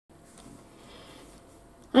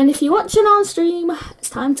And if you're watching on stream, it's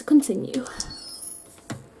time to continue.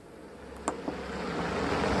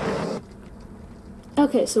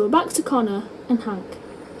 Okay, so we're back to Connor and Hank.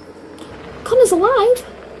 Connor's alive!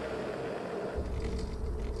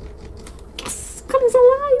 Yes! Connor's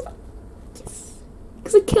alive! Yes!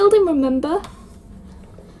 Because I killed him, remember?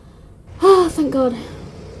 Oh, thank God.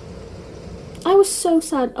 I was so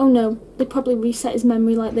sad. Oh no, they probably reset his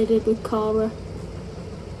memory like they did with Cara.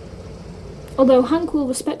 Although Hank will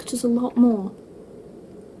respect us a lot more.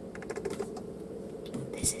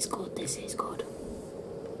 This is good, this is good.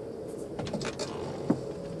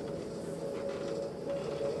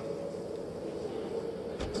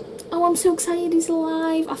 Oh, I'm so excited he's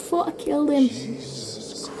alive. I thought I killed him.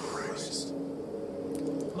 Jesus Christ.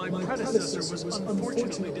 My predecessor was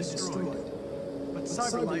unfortunately destroyed. But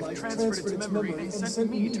Cyberlife transferred its memory and sent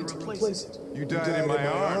me to replace it. You died in my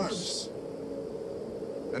arms.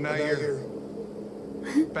 And now you're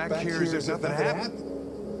back here as if nothing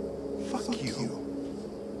happened. Fuck you.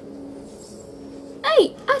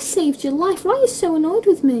 Hey, I saved your life. Why are you so annoyed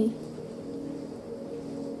with me?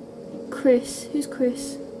 Chris. Who's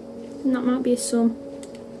Chris? And that might be his son.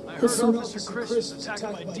 I heard Officer Chris was attacked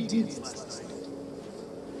by deviants last night.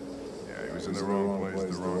 Yeah, he was in the wrong place at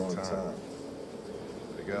the wrong time.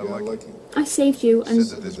 They got lucky. I saved you and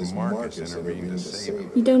Said that this Marcus intervened to save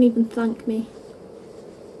him. you don't even thank me.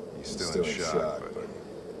 He's still in shock, but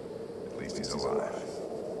at least he's alive.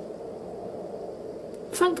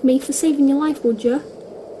 Thank me for saving your life, would you?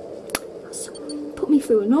 That's put me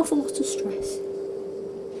through an awful lot of stress.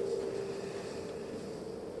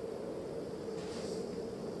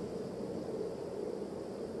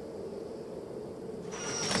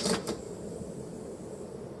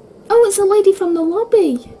 Oh, it's a lady from the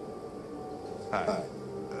lobby. Hi.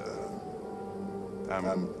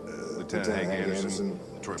 I'm Lieutenant Hank Anderson,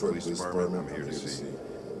 Detroit Police Department. I'm here to see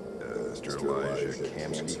Mr. Elijah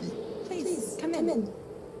Kamsky. Please, come in.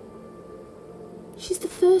 She's the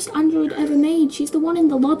first android ever made. She's the one in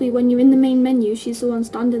the lobby when you're in the main menu. She's the one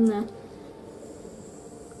standing there.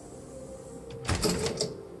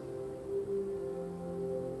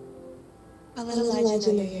 A little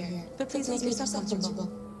Elijah under here. But please make yourself comfortable.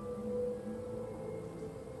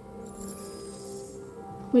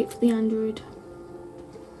 Wait for the android.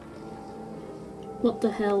 What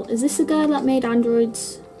the hell? Is this the guy that made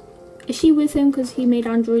androids? Is she with him because he made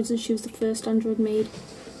androids and she was the first android made?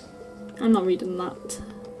 I'm not reading that.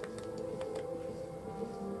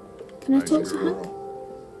 Can I talk to Hank?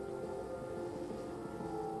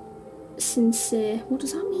 Sincere. What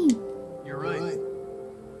does that mean? You're right.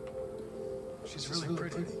 She's really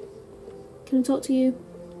pretty. Can I talk to you?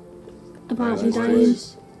 About As me dying?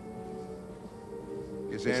 always.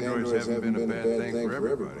 Guess androids haven't been a bad thing for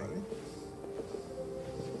everybody.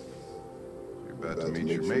 You're about to meet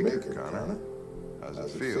your maker, Connor. How's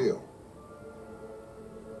it feel?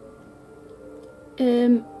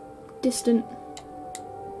 Distant.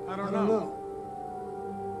 I don't know.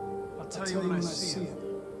 I'll tell you when I see him.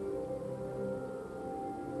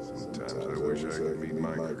 Sometimes I wish I could meet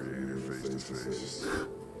my creator face to face.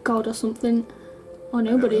 God or something. Or I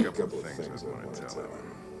nobody. have a couple of things I want to tell him.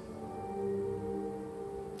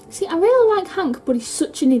 See, I really like Hank, but he's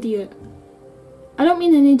such an idiot. I don't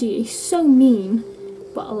mean an idiot, he's so mean,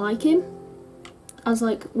 but I like him. As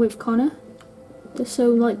like with Connor. They're so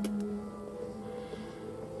like...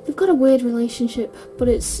 They've got a weird relationship, but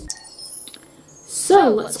it's... So,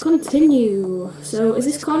 let's continue. So, is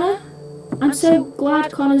this Connor? I'm so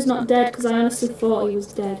glad Connor's not dead, because I honestly thought he was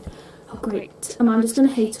dead. Oh great, Amanda's gonna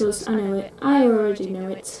hate us, I know it. I already know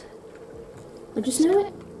it. I just know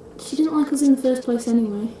it. She didn't like us in the first place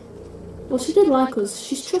anyway. Well, she did like us.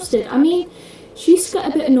 She's trusted. I mean, she used to get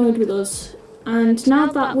a bit annoyed with us. And now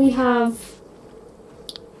that we have,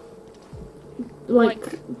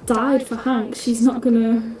 like, died for Hank, she's not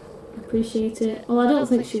gonna appreciate it. Well, I don't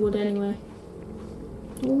think she would anyway.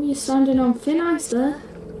 Oh, you're standing on thin ice there.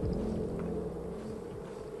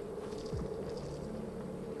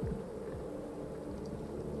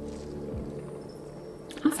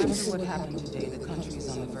 After what happened today, the country is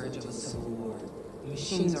on the verge of a civil war.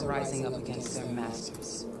 Machines are rising up against their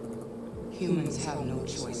masters. Humans have no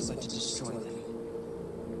choice but to destroy them.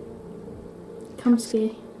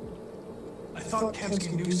 Kamsky. I thought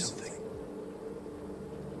Kamsky knew something.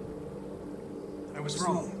 I was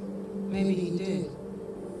wrong. Maybe he did.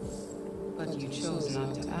 But you chose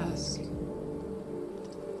not to ask.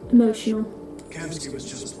 Emotional. Kamsky was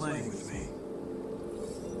just playing with me.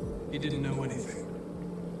 He didn't know anything.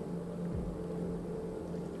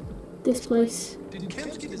 This place. Did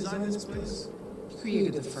Kamsky design this place? He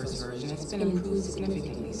created the first version. It's been improved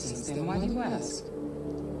significantly since then. Why do you ask?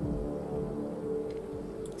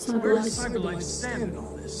 Where Cyberlife. does Cyberlife stand in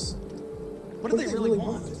all this? What do they really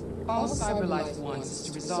want? All Cyberlife wants is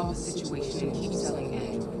to resolve the situation and keep selling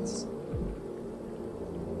androids.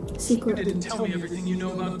 You Secret. didn't tell me everything you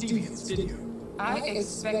know about deviants, did you? I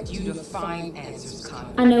expect you to find answers,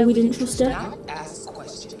 Connor. I know we didn't trust her. Not ask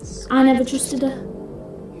questions. I never trusted her.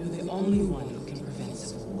 You're the only one who can prevent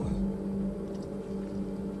civil war.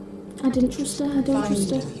 I didn't trust her. I don't Find trust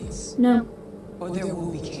her. deviants, No, or there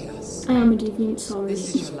will be chaos. I am a deviant, sorry.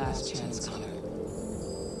 This is your last chance, Connor.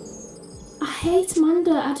 I hate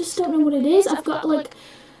Amanda. I just don't know what it is. I've got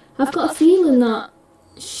a feeling that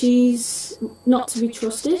she's not to be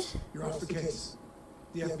trusted. You're off the case.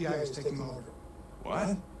 The FBI is taking over.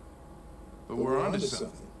 What? But we're onto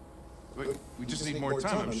something. We just need more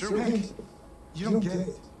time, I'm sure. Hank, you don't get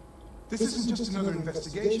it. This isn't just another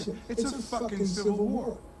investigation. It's a fucking civil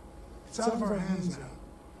war. It's out of our hands now.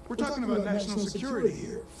 We're talking about national security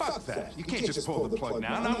here. Fuck that. You can't just pull the plug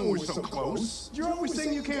now, not when we're so close. You're always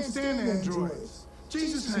saying you can't stand androids.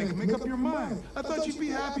 Jesus, Hank, make up your mind. I thought you'd be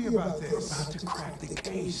happy about this. We're about to crack the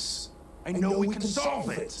case. I know we can solve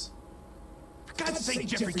it. For God's sake,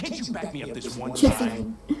 Jeffrey, can't you back me up this one Jeffrey.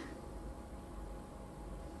 time?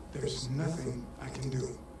 There's nothing I can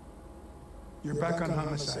do. You're back on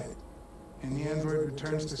homicide, and the android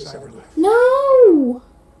returns to Cyberlife. No!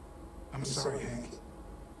 I'm sorry, Hank,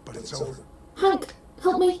 but it's over. Hank,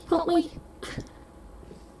 help me, help me.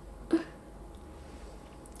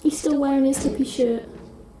 He's still wearing his hippie shirt.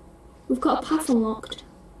 We've got a path unlocked.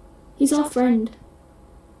 He's our friend.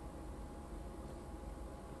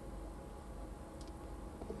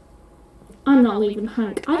 I'm not leaving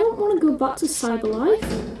Hank. I don't want to go back to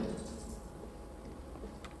Cyberlife.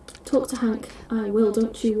 Talk to Hank. I will,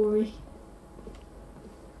 don't you worry.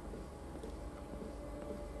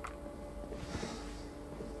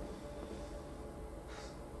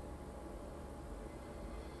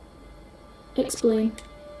 Explain.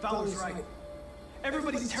 Fowler's right.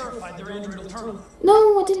 Everybody's terrified their android will turn on them.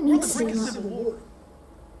 No, I didn't We're on mean to the say brink of that. civil war.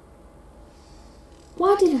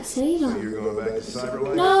 Why did I say So that? you're going back to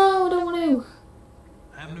Cyberlife? No, I don't want to.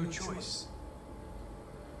 I have no choice.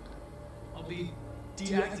 I'll be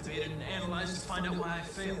deactivated and analyzed to find out why I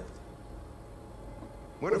failed.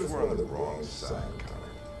 What if we're on the wrong side, Connor?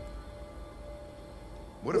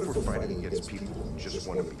 What if we're fighting against people who just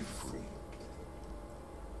want to be free?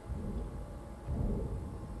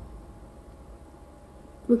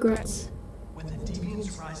 Regrets. When the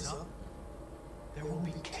deviants rise up, there will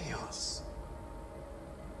be chaos.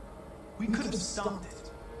 We could have stopped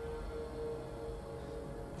it.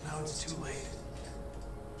 But now it's too late.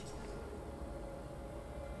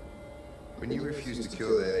 When you refused to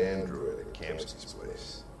kill that android at Kamsky's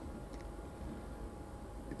place,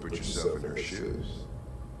 you put yourself in her shoes.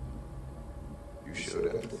 You showed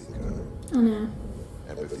empathy, Connor. I know.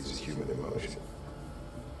 Empathy's a human emotion.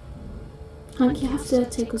 Hank, you have to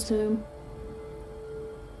take us home.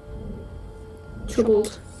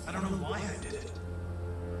 Troubled. I don't know why I did it.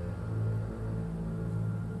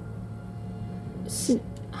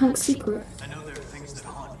 Hank's secret. I know there are things that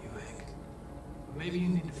haunt you, Hank. But maybe you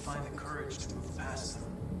need to find the courage to move past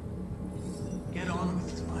them. Get on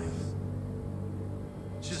with your life.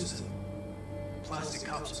 It's just a plastic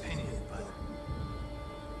cop's opinion, but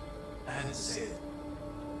I had to say it.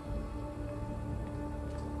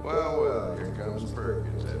 Well, here comes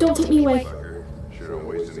Perkins. That Don't take me away. fucker. Sure don't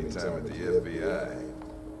waste any time at the FBI.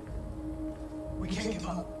 We can't give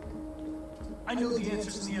up. I know the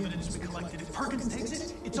answers and the evidence we collected. If Perkins takes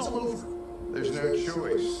it, it's all over. There's no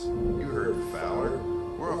choice. You heard Fowler.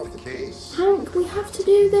 We're off the case. Hank, we have to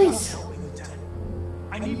do this. Help me, Lieutenant.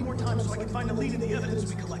 I need more time so I can find a lead in the evidence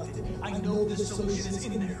we collected. I know the solution is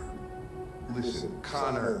in there. Listen,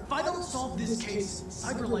 Connor. If I don't solve this case,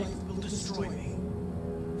 Cyberlife will destroy me.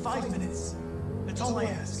 5 minutes. That's all I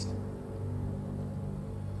ask.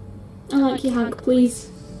 I like you, Hank, please.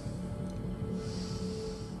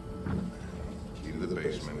 Key to the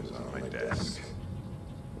basement is on my desk.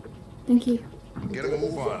 Thank you. Get a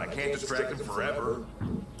move on. I can't distract him forever.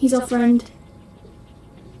 He's our friend.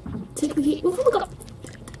 Take the key. We've only got...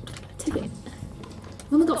 Take it.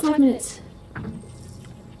 We've only got 5 minutes.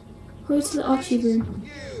 Hurry to the archive room.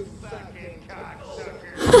 You fucking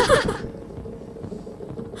cocksucker.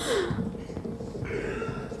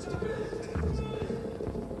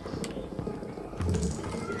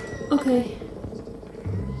 Okay.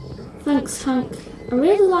 Thanks, Hank. I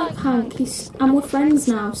really like Hank. And we're friends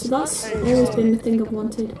now, so that's always been the thing I've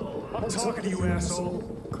wanted. I'm talking to you, asshole.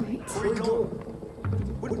 Great. Where you going?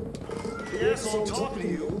 What? The asshole talking to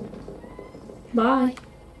you. Bye.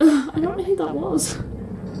 I don't know who that was.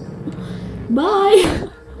 Bye.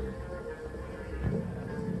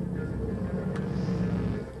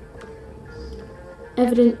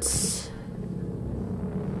 evidence.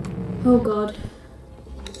 Oh god.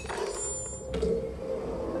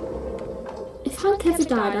 If Hank ever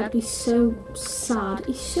died, I'd be so sad.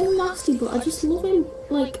 He's so nasty, but I just love him,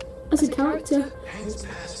 like, as a character. Hank's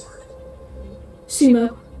password.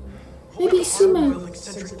 Sumo. Maybe it's Sumo. Will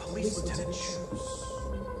eccentric police lieutenant choose?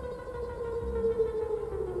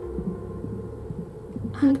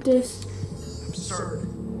 Hank does. Absurd.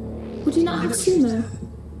 Would you not have Sumo?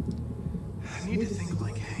 I need to think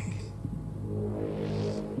like Hank.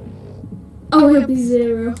 Oh, he'll be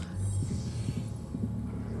Zero.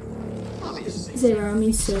 Obviously. Zero, I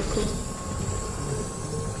mean Circle.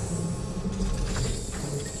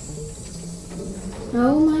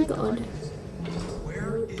 Oh my god.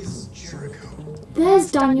 Where is Jericho?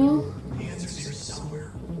 There's Daniel. The answer's here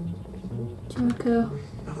somewhere. Jericho.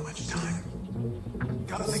 Not much time.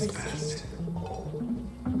 Gotta think fast.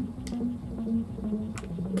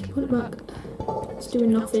 Okay, put it back. It's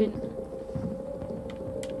doing nothing.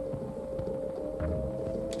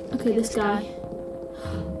 Okay, this guy.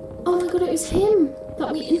 Oh my god, it was him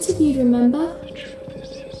that we interviewed, remember?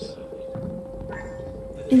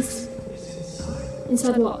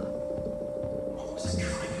 Inside what? What was it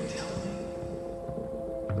trying to tell me?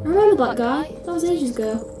 I remember that guy. That was ages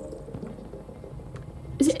ago.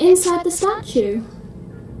 Is it inside the statue?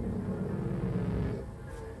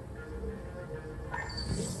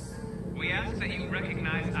 We ask that you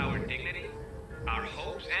recognize our dignity, our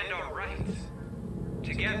hopes, and our rights.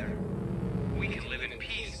 Together, we can live in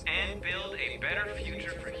peace and build a better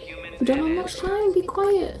future for humans. We don't have much time, be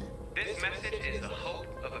quiet. This message is the hope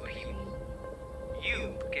of a people.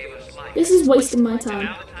 You gave us life. This is wasting my And time.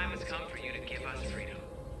 now the time has come for you to give us freedom.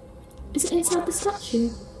 Is it inside the statue?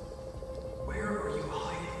 Where are you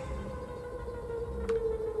hiding?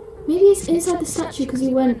 Maybe it's inside the statue because he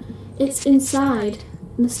went, it's inside.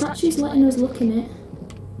 And the statue's letting us look in it.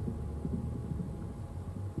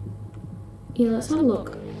 Yeah, let's have a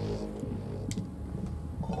look.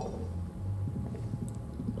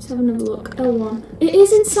 Let's have another look. L1. It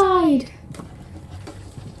is inside!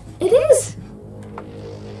 It is!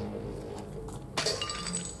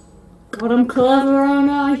 God, I'm clever,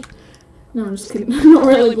 aren't I? No, I'm just kidding. Not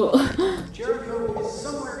really, but... Jericho is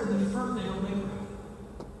somewhere in the Ferndale neighborhood.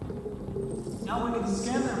 Now we can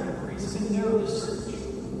scan their memories and narrow the search.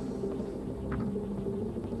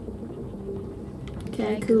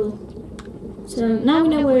 Okay, cool. So, now we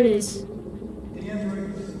know where it is. The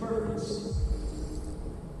android with the birds.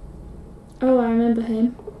 Oh, I remember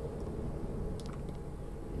him.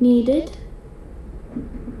 Needed.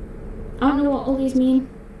 I don't know what all these mean.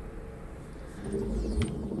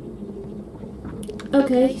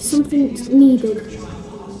 Okay, something's needed.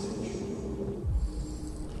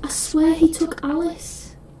 I swear he took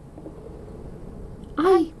Alice.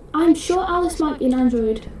 I'm sure Alice might be an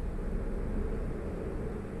android.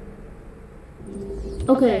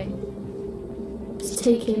 Okay. Let's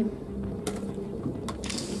take him.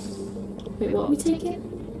 Wait, what are we taking?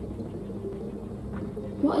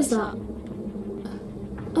 What is that?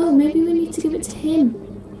 Oh, maybe we need to give it to him.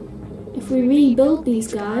 If we rebuild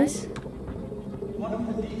these guys. One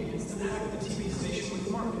of the deviants that hacked the TV station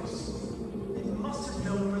with Marcus. They must have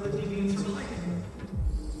known where the deviants were hiding.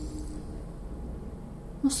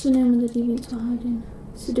 What's the name of the deviants we're hiding?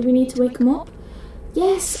 So do we need to wake them up?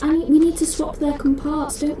 Yes, we need to swap their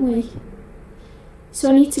comparts, don't we? So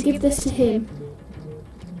I need to give this to him.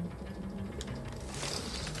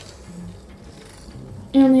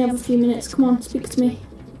 I only have a few minutes. Come on, speak to me.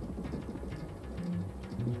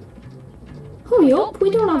 Hurry up, we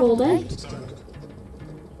don't have all day.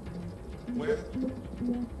 Where?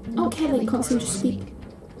 Okay, they can't seem to speak.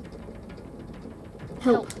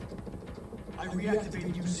 Help. I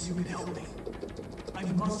reactivated you so you could help me. I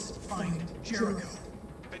must find Jericho.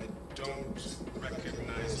 I don't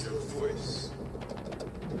recognize your voice.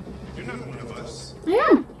 You're not one of us. I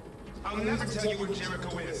am. I'll never tell you where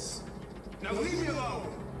Jericho is. Now leave me alone.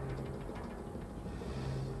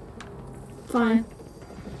 Fine.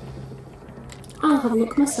 I'll have a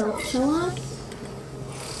look myself, shall I?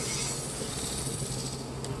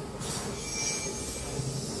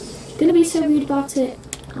 Gonna be so rude about it.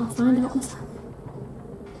 I'll find out myself.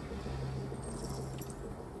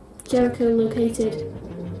 Jericho located.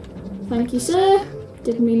 Thank you, sir.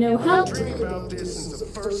 Did me no help. Dreaming about this since the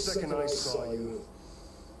first second I saw you.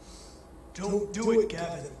 Don't do it,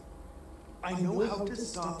 Gavin. I know how to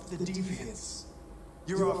stop the deviants.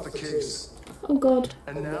 You're off the case. Oh god.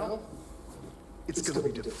 And now, it's gonna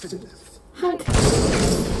be definitive. Hank.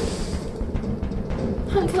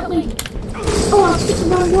 Hank, help me. Oh, I picked the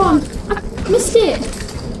wrong one. I missed it.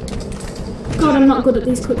 God, I'm not good at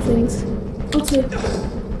these quick things. L2.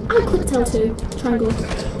 I clicked L2. Triangle.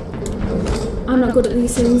 I'm not good at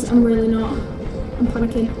these things. I'm really not. I'm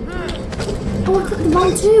panicking. Oh, I clicked the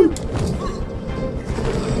wrong 2.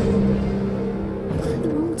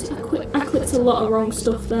 I clicked a lot of wrong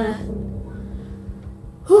stuff there.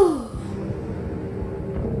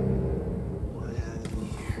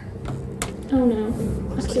 Oh no.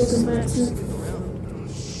 I killed him by accident.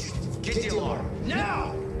 Get the alarm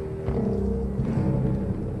now!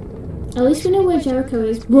 At least we know where Jericho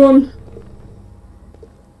is. Run!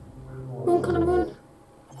 Run, Connor, run.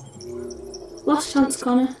 Last chance,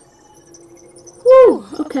 Connor. Woo!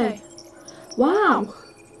 Okay. Wow!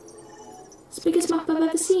 It's the biggest map I've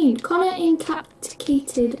ever seen. Connor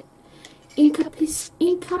incapacitated. I'm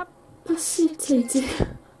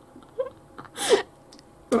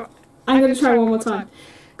going to try one more time.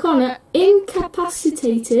 Connor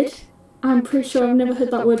incapacitated. I'm pretty sure I've never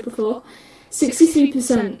heard that word before.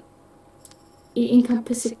 63%.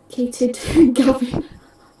 Incapacitated Gavin.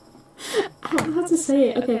 I don't know how to say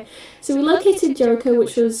it. Okay, so we located Jericho,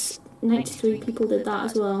 which was 93 people did that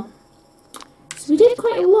as well. So we did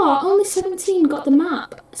quite a lot. Only 17 got the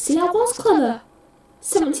map. See, I was clever.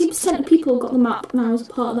 17% of people got the map, and I was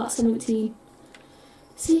a part of that 17.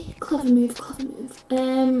 See, clever move, clever move.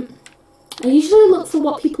 I usually look for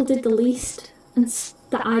what people did the least, and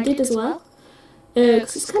that I did as well.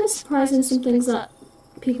 Because it's kind of surprising some things that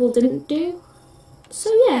people didn't do. So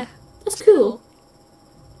yeah, that's cool.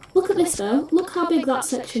 Look at this though. Look how big that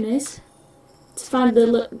section is. To find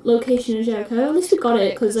the location of Jericho. At least we got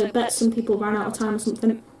it, because I bet some people ran out of time or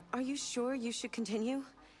something. Are you sure you should continue?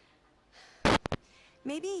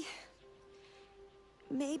 Maybe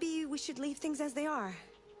we should leave things as they are.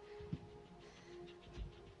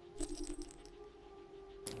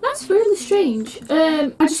 That's really strange.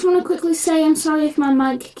 I just want to quickly say I'm sorry if my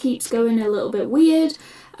mic keeps going a little bit weird.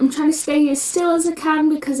 I'm trying to stay as still as I can,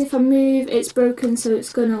 because if I move, it's broken, so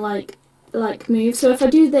it's gonna like move. So if I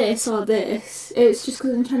do this or this, it's just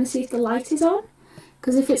because I'm trying to see if the light is on.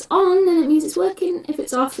 Because if it's on, then it means it's working. If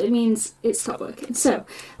it's off, it means it's stopped working. So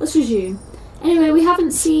let's resume. Anyway, we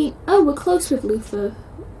haven't seen. Oh, we're close with Luther.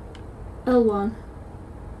 L1.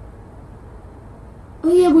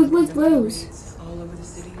 Oh yeah, we're with Rose. All over the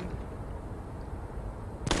city.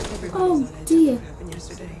 Oh dear.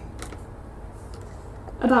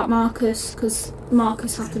 About Marcus, because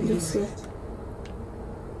Marcus happened yesterday.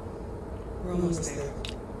 We're almost there.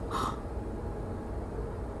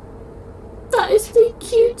 That is the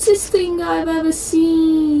cutest thing I've ever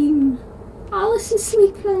seen. Alice is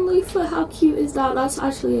sleeping on Luther. How cute is that? That's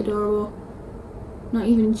actually adorable. Not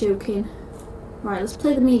even joking. Right, let's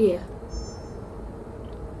play the media.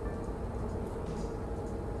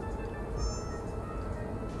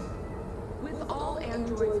 With all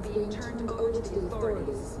androids being turned over to the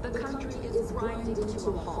authorities, the country is grinding to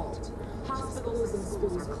a halt. Hospitals and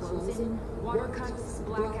schools are closing, water cuts,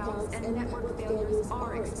 blackouts, and network failures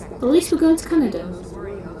are expected. At least we're going to Canada. Most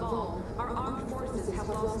worrying of all, our armed forces have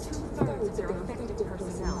lost 2/3 of their effective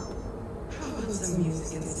personnel. How about some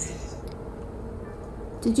music instead?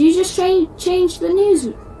 Did you just change the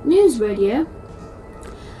news radio?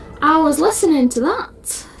 I was listening to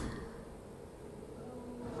that.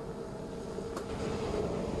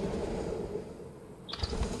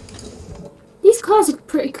 These cars are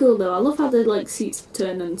pretty cool though. I love how the like seats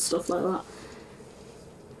turn and stuff like that.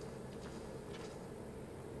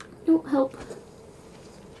 Oh, help.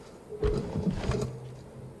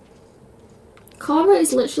 Cara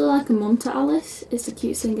is literally like a mum to Alice. It's the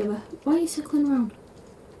cutest thing ever. Why are you circling around?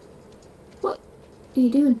 What are you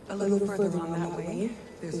doing? A little further on that way,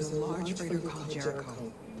 there's a large freighter called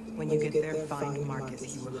Jericho. When you get there, find Marcus.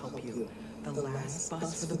 He will help you. The last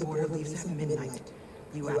bus for the border leaves at midnight.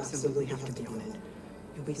 You absolutely have to be on it.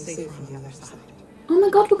 You'll be safer on the other side. Oh my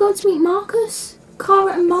god, we're going to meet Marcus.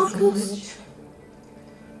 Cara and Marcus.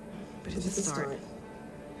 But it's a start.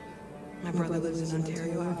 My brother lives in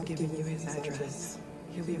Ontario. I've given you his address.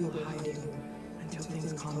 He'll be able to hide you until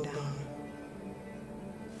things calm down.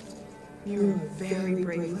 You're a very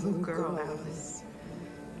brave little girl, Alice.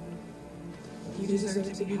 You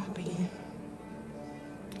deserve to be happy.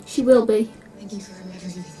 She will be. Thank you for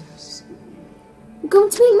everything, Rose. We're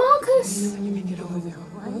going to meet Marcus. You know when you make it over there,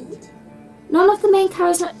 right? None of the main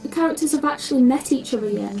characters have actually met each other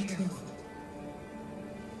yet.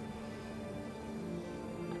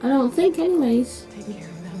 I don't think, anyways. Take care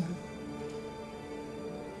of them.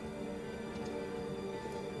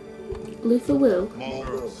 Luther will. Come on,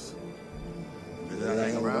 girls. Do that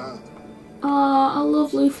hang around. Aw, I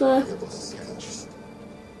love Luther.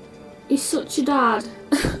 He's such a dad.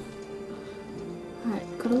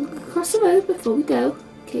 Right, gotta look across the road before we go.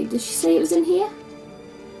 Okay, did she say it was in here?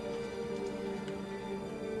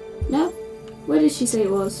 No? Where did she say it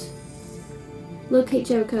was? Locate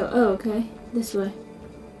Jericho. Oh, okay. This way.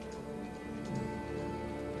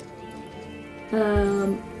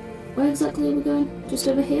 Where exactly are we going? Just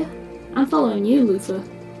over here? I'm following you, Luther.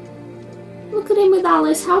 Look at him with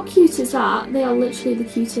Alice. How cute is that? They are literally the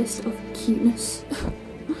cutest of cuteness.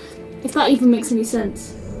 If that even makes any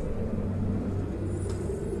sense.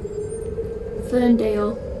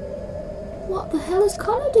 Ferndale. What the hell is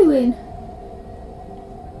Connor doing?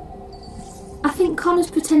 I think Connor's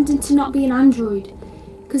pretending to not be an android.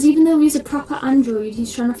 Because even though he's a proper android,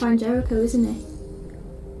 he's trying to find Jericho, isn't he?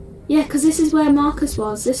 Yeah, because this is where Marcus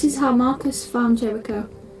was. This is how Marcus found Jericho.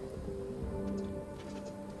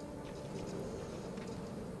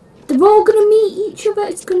 They're all going to meet each other.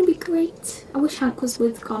 It's going to be great. I wish Hank was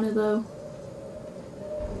with Connor, though.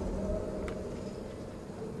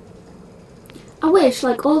 I wish,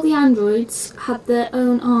 like, all the androids had their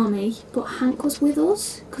own army, but Hank was with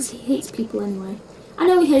us, because he hates people anyway. I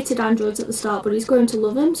know he hated androids at the start, but he's grown to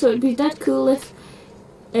love them, so it'd be dead cool if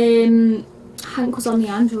Hank was on the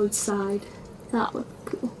android side. That would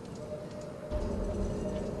be cool.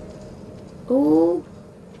 Oh.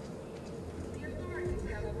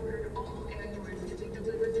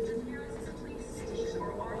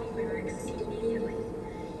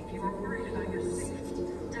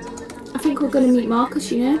 I think we're going to meet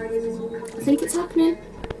Marcus, you know? I think it's happening.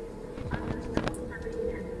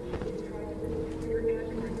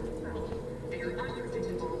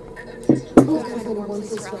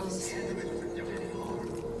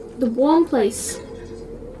 The warm place.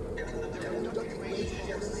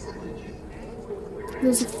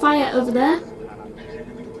 There's a fire over there.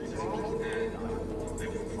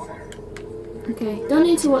 Okay, don't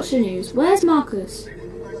need to watch the news. Where's Marcus?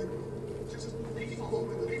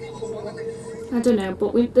 I don't know,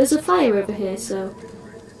 but there's a fire over here, so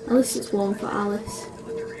at least it's warm for Alice.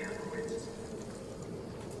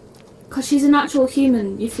 Because she's an actual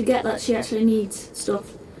human, you forget that she actually needs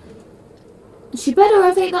stuff. She better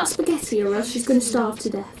have ate that spaghetti or else she's going to starve to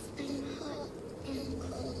death.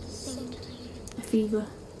 A fever.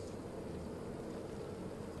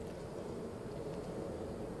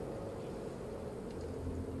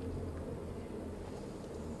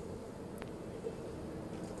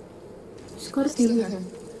 She's got a fever.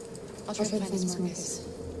 I'll try to find this Marcus.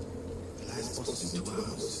 The last bus is in 2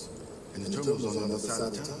 hours. And the terminal's on the other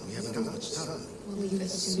side of town. We haven't got much time. We'll leave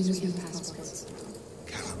as soon as we have passports.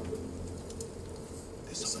 Carol,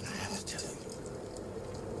 there's something I have to tell you.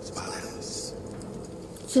 It's about Alice.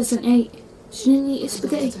 She hasn't ate. She didn't eat a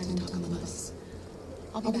spaghetti.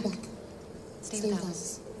 I'll be back. Stay with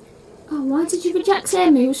us. Oh, why did you reject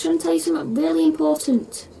him? He was trying to tell you something really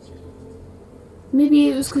important. Maybe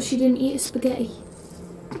it was because she didn't eat a spaghetti.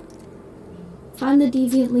 Find the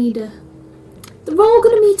deviant leader. They're all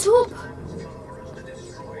going to meet up.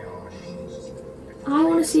 I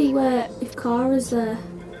want to see if Kara's there.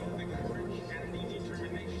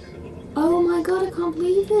 Oh my god, I can't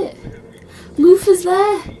believe it. Luther's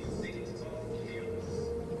there.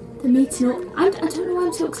 They're meeting up. I don't know why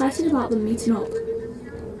I'm so excited about them meeting up.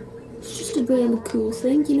 It's just a really cool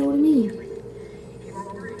thing, you know what I mean?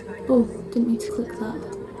 Oh, didn't mean to click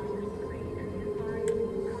that.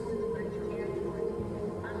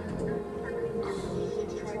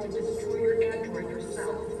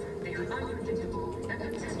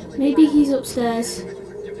 Maybe he's upstairs.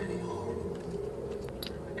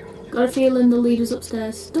 Got a feeling the leader's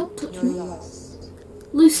upstairs. Don't touch me.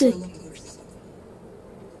 Lucy.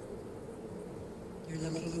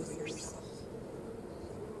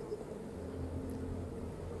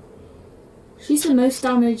 She's the most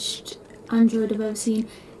damaged android I've ever seen.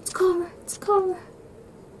 It's Kara. It's Kara.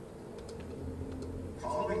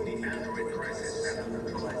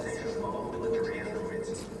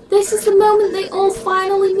 This is the moment they all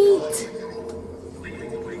finally meet.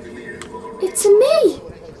 It's a me.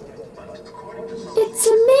 It's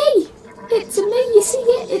a me. It's a me. You see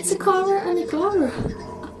it? It's a Kara and a Kara.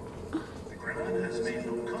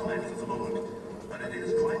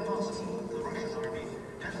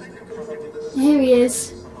 Here he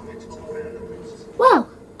is. Well,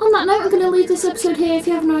 on that note, I'm going to leave this episode here. If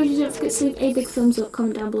you haven't already, don't forget to leave a big thumbs up,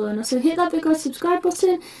 comment down below, and also hit that big red subscribe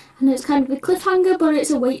button. And it's kind of a cliffhanger, but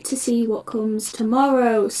it's a wait to see what comes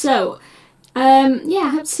tomorrow. So, yeah, I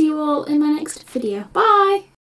hope to see you all in my next video. Bye!